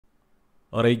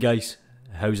Alright guys,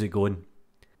 how's it going?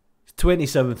 It's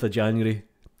 27th of January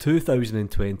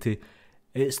 2020.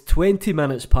 It's 20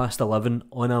 minutes past 11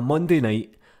 on a Monday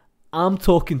night. I'm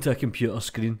talking to a computer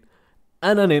screen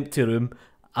in an empty room.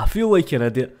 I feel like an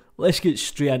idiot. Let's get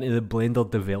straight into the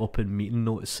Blender developing meeting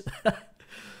notes.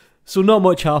 So not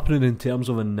much happening in terms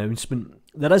of announcement.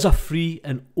 There is a free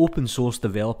and open source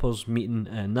developers meeting,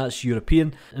 and that's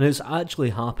European, and it's actually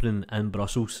happening in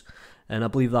Brussels. And I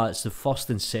believe that's the 1st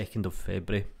and 2nd of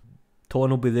February. Ton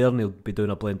will be there and he'll be doing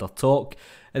a Blender talk,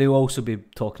 and he'll also be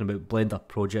talking about Blender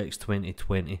Projects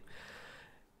 2020.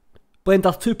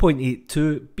 Blender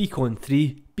 2.82, Beacon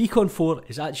 3, Beacon 4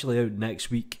 is actually out next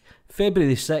week.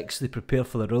 February the 6th they prepare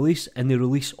for the release, and they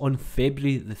release on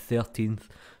February the 13th.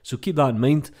 So keep that in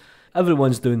mind.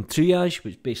 Everyone's doing triage,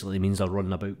 which basically means they're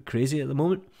running about crazy at the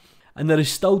moment. And there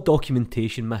is still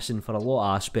documentation missing for a lot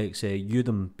of aspects,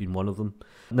 Addon being one of them.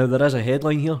 Now there is a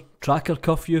headline here, tracker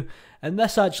curfew, and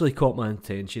this actually caught my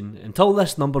attention. Until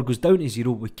this number goes down to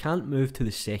 0, we can't move to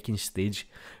the second stage,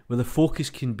 where the focus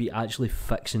can be actually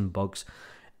fixing bugs.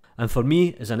 And for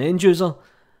me, as an end user,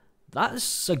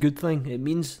 that's a good thing. It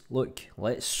means, look,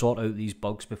 let's sort out these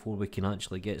bugs before we can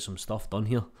actually get some stuff done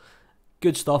here.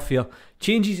 Good stuff here.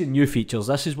 Changes and new features,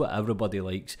 this is what everybody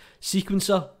likes.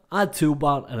 Sequencer, add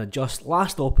toolbar and adjust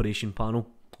last operation panel,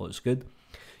 looks good.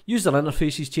 User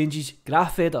interfaces changes,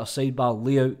 graph editor sidebar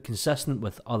layout consistent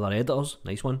with other editors,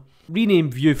 nice one. Rename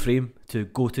view frame to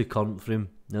go to current frame,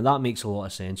 now that makes a lot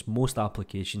of sense, most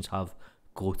applications have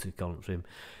go to current frame.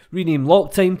 Rename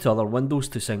lock time to other windows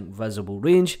to sync visible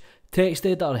range. Text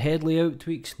editor head layout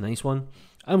tweaks, nice one.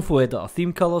 Info editor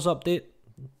theme colours update.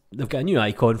 They've got a new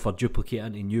icon for duplicate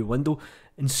into new window,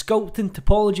 and sculpting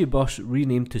topology brush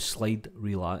renamed to slide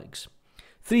relax.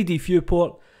 3D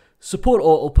viewport, support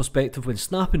auto perspective when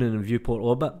snapping in a viewport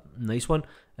orbit, nice one.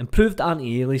 Improved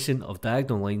anti-aliasing of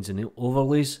diagonal lines and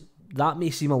overlays, that may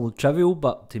seem a little trivial,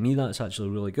 but to me that's actually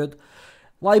really good.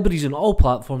 Libraries on all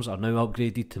platforms are now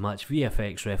upgraded to match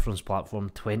VFX Reference Platform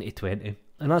 2020.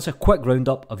 And that's a quick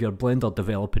roundup of your Blender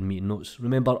developing meeting notes.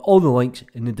 Remember, all the links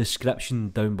in the description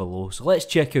down below. So let's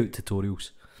check out tutorials.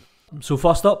 So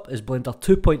first up is Blender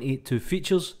 2.82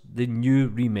 features, the new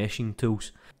remeshing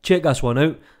tools. Check this one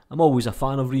out. I'm always a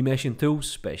fan of remeshing tools,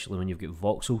 especially when you've got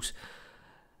voxels.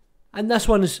 And this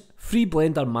one is free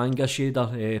Blender Manga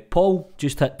shader. Paul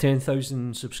just hit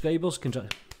 10,000 subscribers.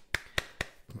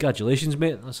 Congratulations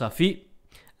mate, that's a feat.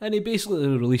 And he basically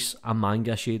released a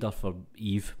manga shader for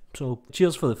Eevee. So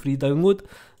cheers for the free download,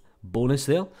 bonus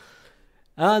there.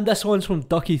 And this one's from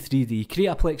Ducky3D, create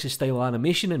a Plexus style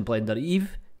animation in Blender Eevee,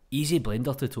 easy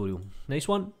Blender tutorial, nice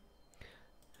one.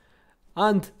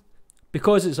 And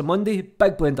because it's a Monday,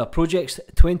 Big Blender Projects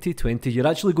 2020, you're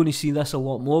actually going to see this a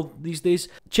lot more these days.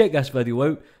 Check this video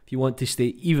out if you want to stay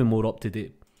even more up to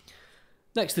date.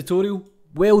 Next tutorial,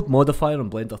 Weld Modifier in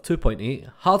Blender 2.8,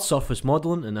 hard surface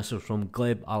modelling, and this is from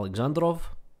Gleb Alexandrov.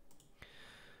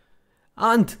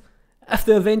 And if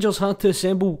the Avengers had to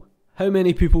assemble, how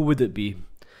many people would it be?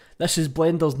 This is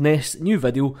BlenderNest new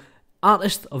video,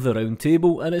 Artist of the Round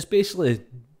Table, and it's basically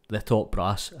the top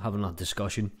brass having a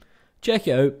discussion. Check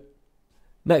it out.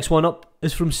 Next one up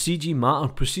is from CG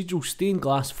Matter, Procedural Stained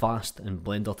Glass Fast in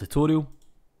Blender tutorial.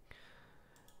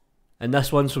 And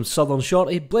this one's from Southern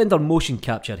Shorty, Blender Motion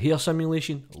Capture Hair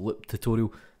Simulation, Loop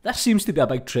tutorial. This seems to be a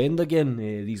big trend again,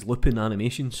 these looping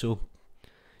animations, so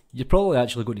you're probably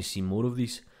actually going to see more of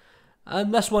these.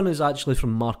 And this one is actually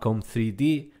from Marcom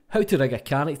 3D, How to Rig a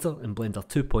Character in Blender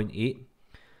 2.8.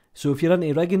 So if you're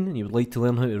into rigging and you would like to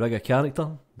learn how to rig a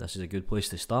character, this is a good place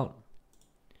to start.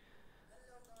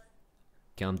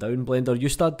 Calm down Blender, you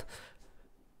stud.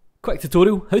 Quick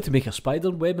tutorial, how to make a spider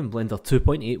web in Blender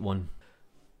 2.81.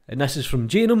 And this is from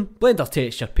Janum, Blender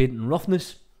Texture Paint and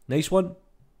Roughness, nice one.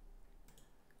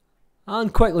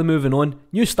 And quickly moving on,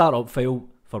 new startup file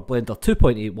for Blender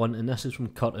 2.81, and this is from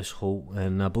Curtis Holt,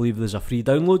 and I believe there's a free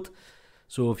download.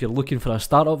 So if you're looking for a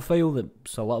startup file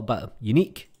that's a little bit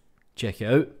unique, check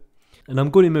it out. And I'm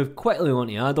going to move quickly on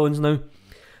to add-ons now.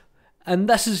 And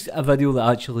this is a video that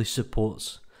actually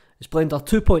supports. It's Blender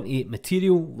 2.8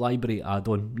 Material Library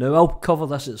add-on. Now I'll cover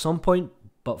this at some point,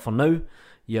 but for now,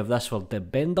 you have this for the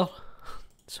Bender.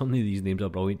 Some of these names are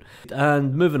brilliant.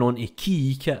 And moving on to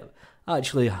Key Kit, I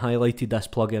actually highlighted this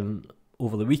plugin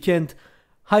over the weekend.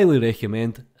 Highly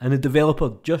recommend, and the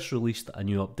developer just released a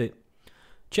new update.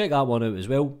 Check that one out as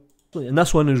well. And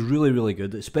this one is really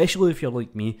good, especially if you're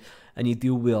like me and you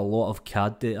deal with a lot of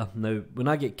CAD data. Now, when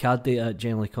I get CAD data, it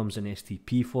generally comes in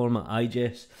STP format,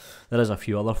 IGES, there is a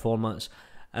few other formats.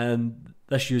 And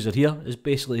this user here has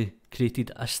basically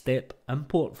created a step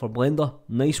import for Blender.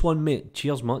 Nice one mate,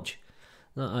 cheers much.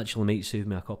 That actually might save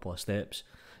me a couple of steps.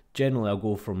 Generally I'll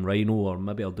go from Rhino, or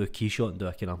maybe I'll do Keyshot and do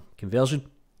a kind of conversion.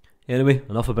 Anyway,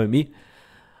 enough about me.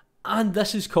 And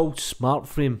this is called Smart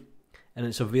Frame, and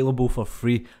it's available for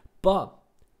free. But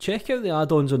check out the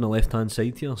add-ons on the left hand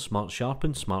side here. Smart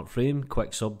Sharpen, Smart Frame,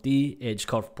 Quick Sub D, Edge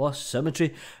Curve Plus,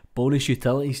 Symmetry, bonus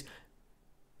utilities.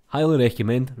 Highly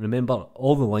recommend. Remember,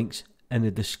 all the links in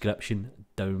the description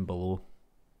down below.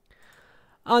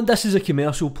 And this is a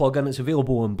commercial plugin. It's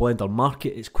available on Blender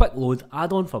Market. It's quick load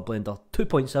add-on for Blender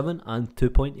 2.7 and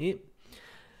 2.8.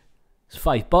 It's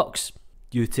 $5.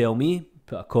 You tell me.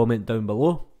 Put a comment down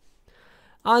below.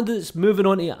 And it's moving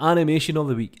on to animation of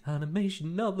the week.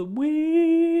 Animation of the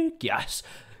week. Yes.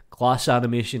 Glass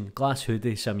animation. Glass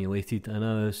hoodie simulated. And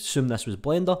I assume this was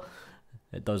Blender.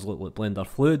 It does look like Blender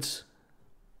Fluids.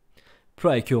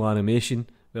 Pretty cool animation.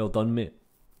 Well done, mate.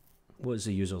 What is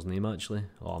the user's name actually?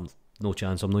 Oh, no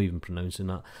chance. I'm not even pronouncing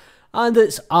that. And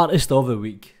it's Artist of the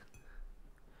Week.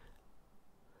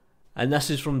 And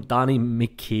this is from Danny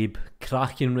McCabe.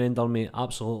 Cracking render, mate.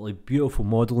 Absolutely beautiful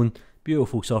modelling.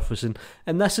 Beautiful surfacing.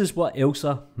 And this is what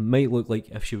Elsa might look like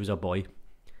if she was a boy.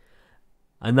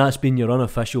 And that's been your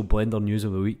unofficial Blender news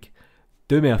of the week.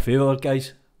 Do me a favour,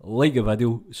 guys. Like the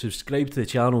video. Subscribe to the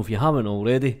channel if you haven't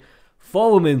already.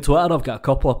 Follow me on Twitter. I've got a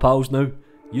couple of pals now.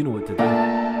 You know what to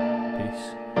do.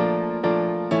 Peace.